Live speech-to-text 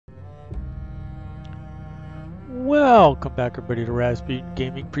Welcome back everybody to Razzpuytin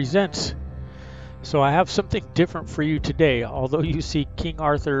Gaming Presents. So I have something different for you today. Although you see King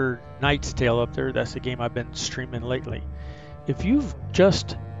Arthur Knight's Tale up there, that's the game I've been streaming lately. If you've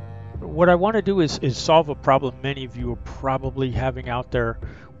just, what I want to do is solve a problem many of you are probably having out there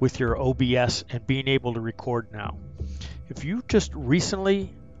with your OBS and being able to record now. If you just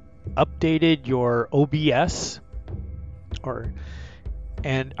recently updated your OBS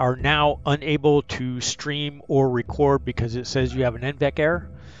and are now unable to stream or record because it says you have an NVENC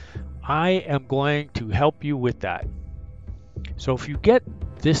error, I am going to help you with that. So if you get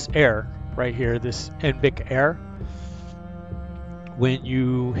this error right here, this NVENC error, when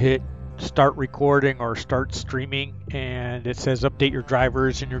you hit start recording or start streaming and it says update your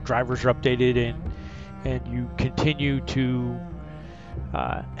drivers and your drivers are updated and you continue to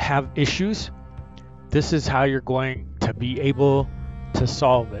have issues, this is how you're going to be able to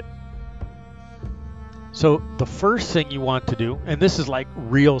solve it. So the first thing you want to do, and this is like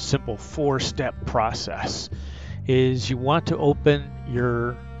real simple 4-step process, is you want to open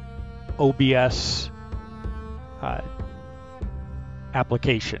your OBS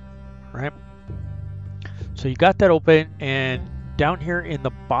application, right? So you got that open, and down here in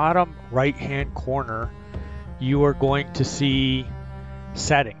the bottom right hand corner you are going to see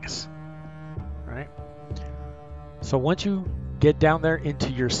settings, right? So once you get down there into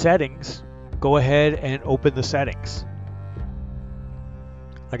your settings, go ahead and open the settings.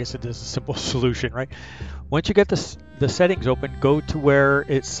 Like I said, this is a simple solution, right? Once you get the settings open, go to where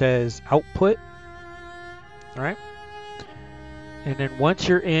it says output, all right? And then once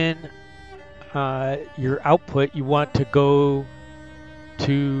you're in your output, you want to go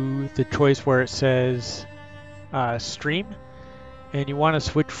to the choice where it says stream, and you want to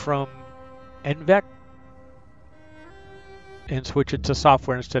switch from NVENC and switch it to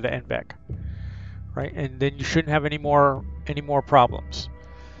software instead of NVENC, right? And then you shouldn't have any more problems,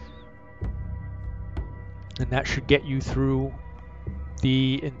 and that should get you through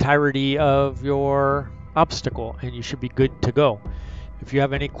the entirety of your obstacle, and you should be good to go. If you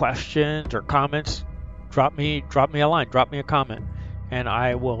have any questions or comments, drop me a line, drop me a comment, and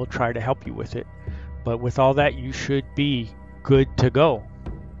I will try to help you with it. But with all that, you should be good to go.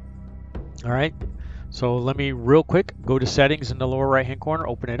 All right. So let me real quick go to settings in the lower right hand corner,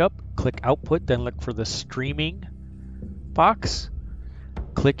 open it up, click output, then look for the streaming box,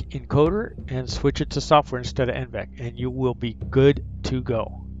 click encoder, and switch it to software instead of NVENC, and you will be good to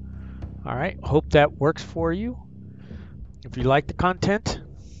go. All right, hope that works for you. If you like the content,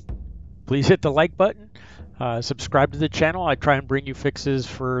 please hit the like button, subscribe to the channel. I try and bring you fixes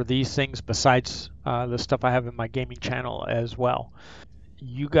for these things besides the stuff I have in my gaming channel as well.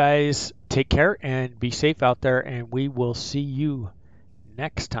 You guys take care and be safe out there, and we will see you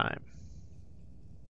next time.